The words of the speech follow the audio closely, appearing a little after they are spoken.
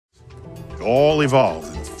We all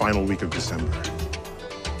evolved in the final week of December.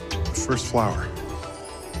 The first flower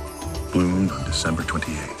bloomed on December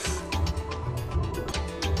 28th.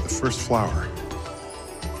 The first flower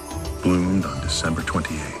bloomed on December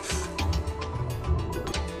 28th.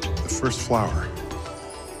 The first flower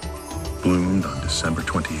bloomed on December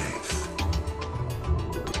 28th.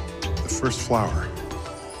 The first flower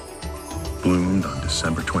bloomed on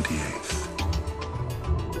December 28th.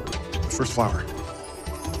 The first flower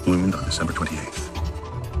bloomed on December 28th.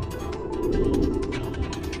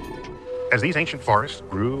 As these ancient forests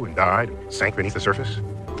grew and died and sank beneath the surface,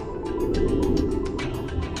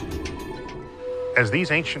 as these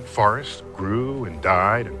ancient forests grew and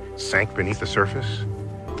died and sank beneath the surface,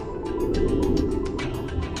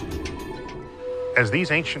 as these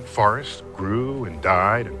ancient forests grew and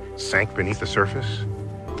died and sank beneath the surface,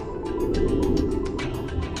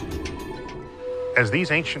 as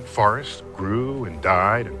these ancient forests grew and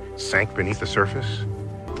died and sank beneath the surface,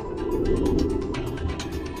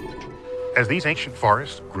 as these ancient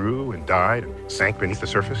forests grew and died and sank beneath the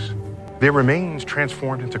surface, their remains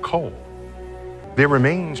transformed into coal. Their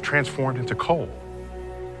remains transformed into coal.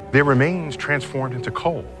 Their remains transformed into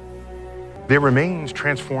coal. Their remains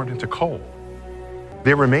transformed into coal.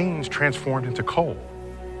 Their remains transformed into coal.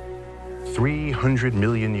 300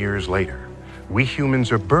 million years later, we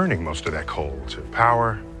humans are burning most of that coal to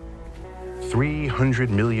power. 300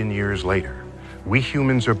 million years later, we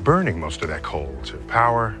humans are burning most of that coal to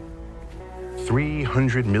power.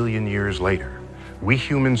 300 million years later, we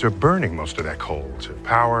humans are burning most of that coal to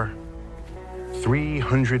power.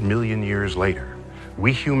 300 million years later,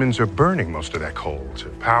 we humans are burning most of that coal to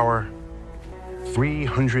power.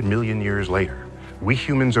 300 million years later, we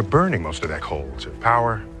humans are burning most of that coal to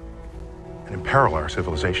power and imperil our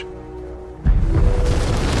civilization.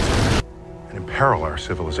 And imperil our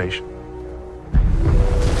civilization.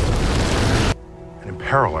 And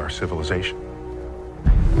imperil our civilization.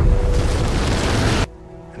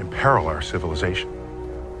 And imperil our civilization.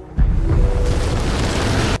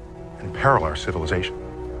 And imperil our civilization.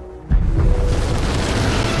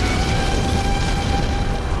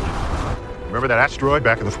 Remember that asteroid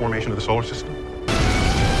back in the formation of the solar system?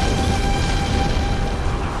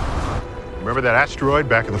 Remember that asteroid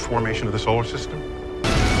back in the formation of the solar system?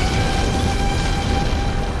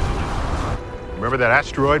 Remember that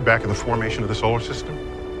asteroid back in the formation of the solar system?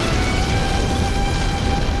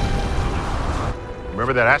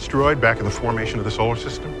 Remember that asteroid back in the formation of the solar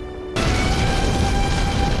system?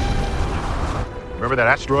 Remember that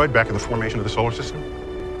asteroid back in the formation of the solar system?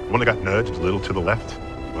 The one that got nudged a little to the left?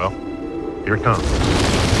 Well, here it comes.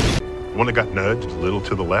 The one that got nudged a little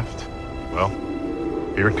to the left? Well,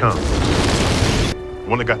 here it comes. The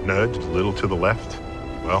one that got nudged a little to the left?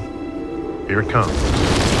 Well, here it comes.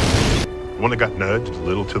 The one that got nudged a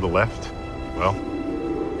little to the left? Well,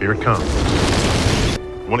 here it comes.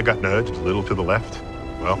 The one that got nudged a little to the left?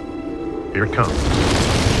 Well, here it comes.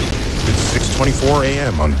 It's 6:24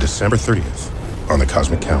 a.m. on December 30th on the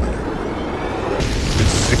cosmic calendar.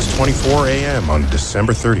 It's 6:24 a.m. on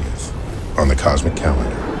December 30th on the cosmic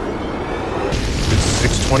calendar.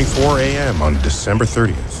 It's 6:24 a.m. on December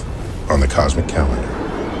 30th on the cosmic calendar.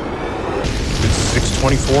 It's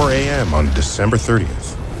 6:24 a.m. on December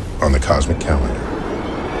 30th on the cosmic calendar.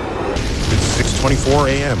 It's 6:24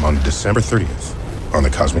 a.m. on December 30th on the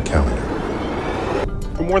cosmic calendar.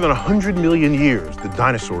 For more than 100 million years, the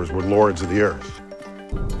dinosaurs were lords of the earth.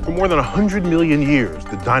 For more than 100 million years,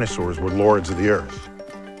 the dinosaurs were lords of the earth.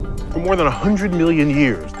 For more than 100 million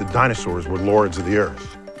years, the dinosaurs were lords of the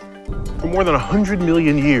earth. For more than 100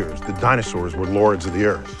 million years, the dinosaurs were lords of the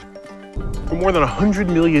earth. For more than 100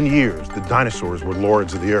 million years, the dinosaurs were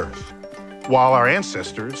lords of the earth. While our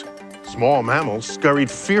ancestors, small mammals, scurried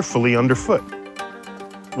fearfully underfoot.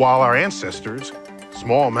 While our ancestors,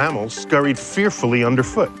 small mammals, scurried fearfully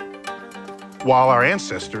underfoot. While our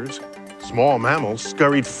ancestors, small mammals,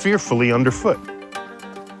 scurried fearfully underfoot.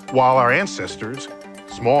 While our ancestors,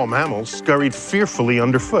 small mammals, scurried fearfully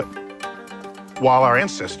underfoot. While our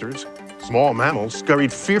ancestors, small mammals,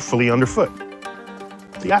 scurried fearfully underfoot.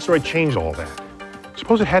 The asteroid changed all that.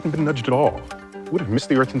 Suppose it hadn't been nudged at all. It would have missed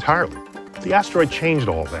the Earth entirely. The asteroid changed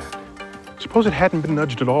all that. Suppose it hadn't been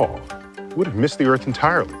nudged at all. It would have missed the Earth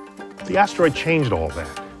entirely. The asteroid changed all that.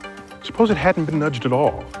 Suppose it hadn't been nudged at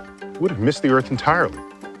all. It would have missed the Earth entirely.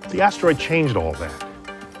 The asteroid changed all that.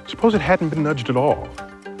 Suppose it hadn't been nudged at all.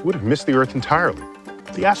 It would have missed the Earth entirely.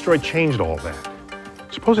 The asteroid changed all that.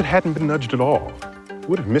 Suppose it hadn't been nudged at all. It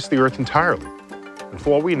would have missed the Earth entirely. And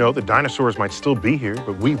for all we know, the dinosaurs might still be here,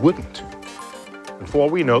 but we wouldn't. And for all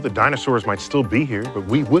we know, the dinosaurs might still be here, but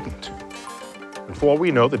we wouldn't. And for all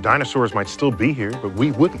we know, the dinosaurs might still be here, but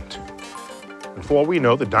we wouldn't. And for all we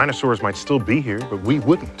know, the dinosaurs might still be here, but we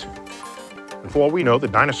wouldn't. And for all we know, the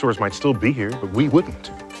dinosaurs might still be here, but we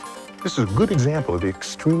wouldn't. This is a good example of the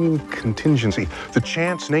extreme contingency, the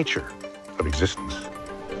chance nature of existence.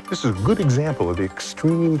 This is a good example of the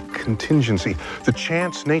extreme contingency, the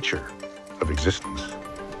chance nature of existence.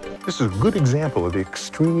 This is a good example of the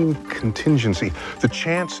extreme contingency, the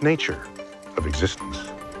chance nature of existence.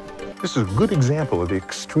 This is a good example of the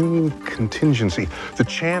extreme contingency, the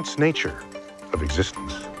chance nature of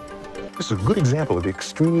existence. This is a good example of the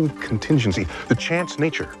extreme contingency, the chance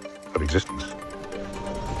nature of existence.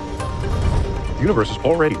 The universe is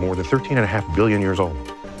already more than 13.5 billion years old.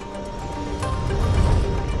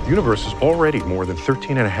 The universe is already more than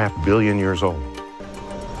 13.5 billion years old.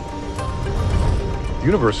 The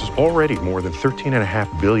universe is already more than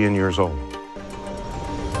 13.5 billion years old.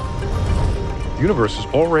 The universe is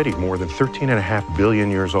already more than 13.5 billion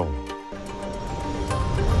years old.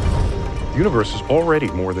 The universe is already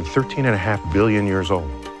more than 13.5 billion years old.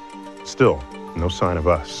 Still, no sign of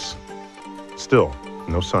us. Still,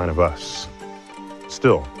 no sign of us.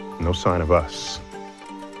 Still, no sign of us.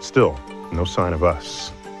 Still, no sign of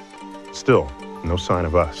us. Still, no sign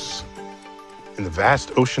of us. In the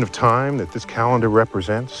vast ocean of time that this calendar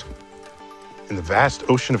represents, in the vast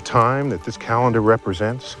ocean of time that this calendar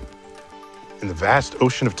represents, in the vast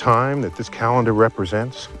ocean of time that this calendar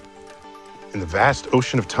represents, in the vast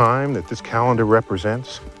ocean of time that this calendar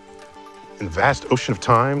represents, in the vast ocean of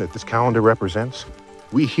time that this calendar represents,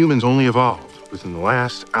 we humans only evolved within the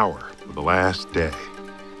last hour of the last day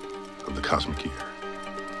of the cosmic year.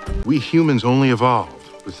 We humans only evolved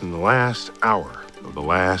within the last hour of the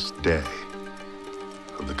last day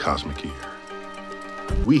of the cosmic year.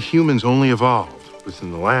 We humans only evolved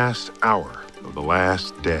within the last hour of the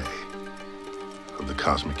last day of the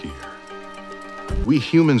cosmic year. We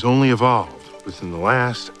humans only evolved within the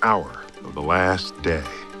last hour of the last day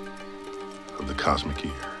of the cosmic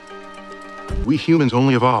year. We humans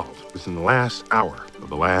only evolved within the last hour of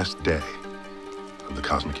the last day of the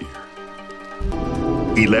cosmic year.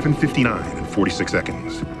 11:59 and 46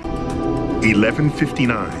 seconds.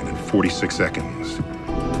 11:59 and 46 seconds.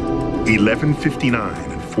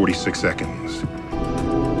 11:59 and 46 seconds.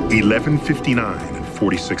 11:59 and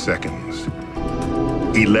 46 seconds.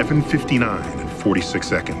 11:59 and 46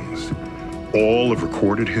 seconds. All of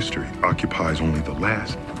recorded history occupies only the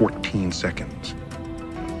last 14 seconds.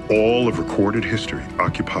 All of recorded history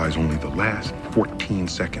occupies only the last 14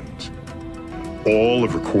 seconds. All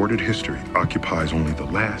of recorded history occupies only the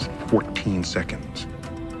last 14 seconds.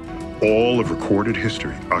 All of recorded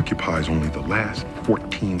history occupies only the last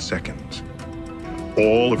 14 seconds.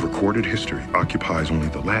 All of recorded history occupies only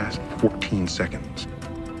the last 14 seconds.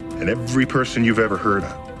 And every person you've ever heard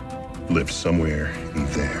of lives somewhere in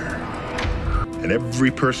there. And every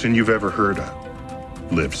person you've ever heard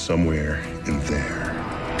of lives somewhere in there.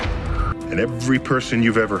 And every person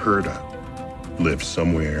you've ever heard of lives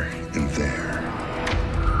somewhere in there.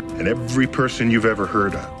 And every person you've ever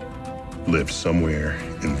heard of lives somewhere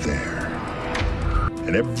in there.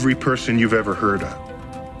 And every person you've ever heard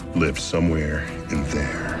of lives somewhere in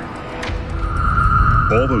there.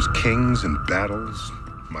 All those kings and battles,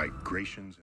 migrations.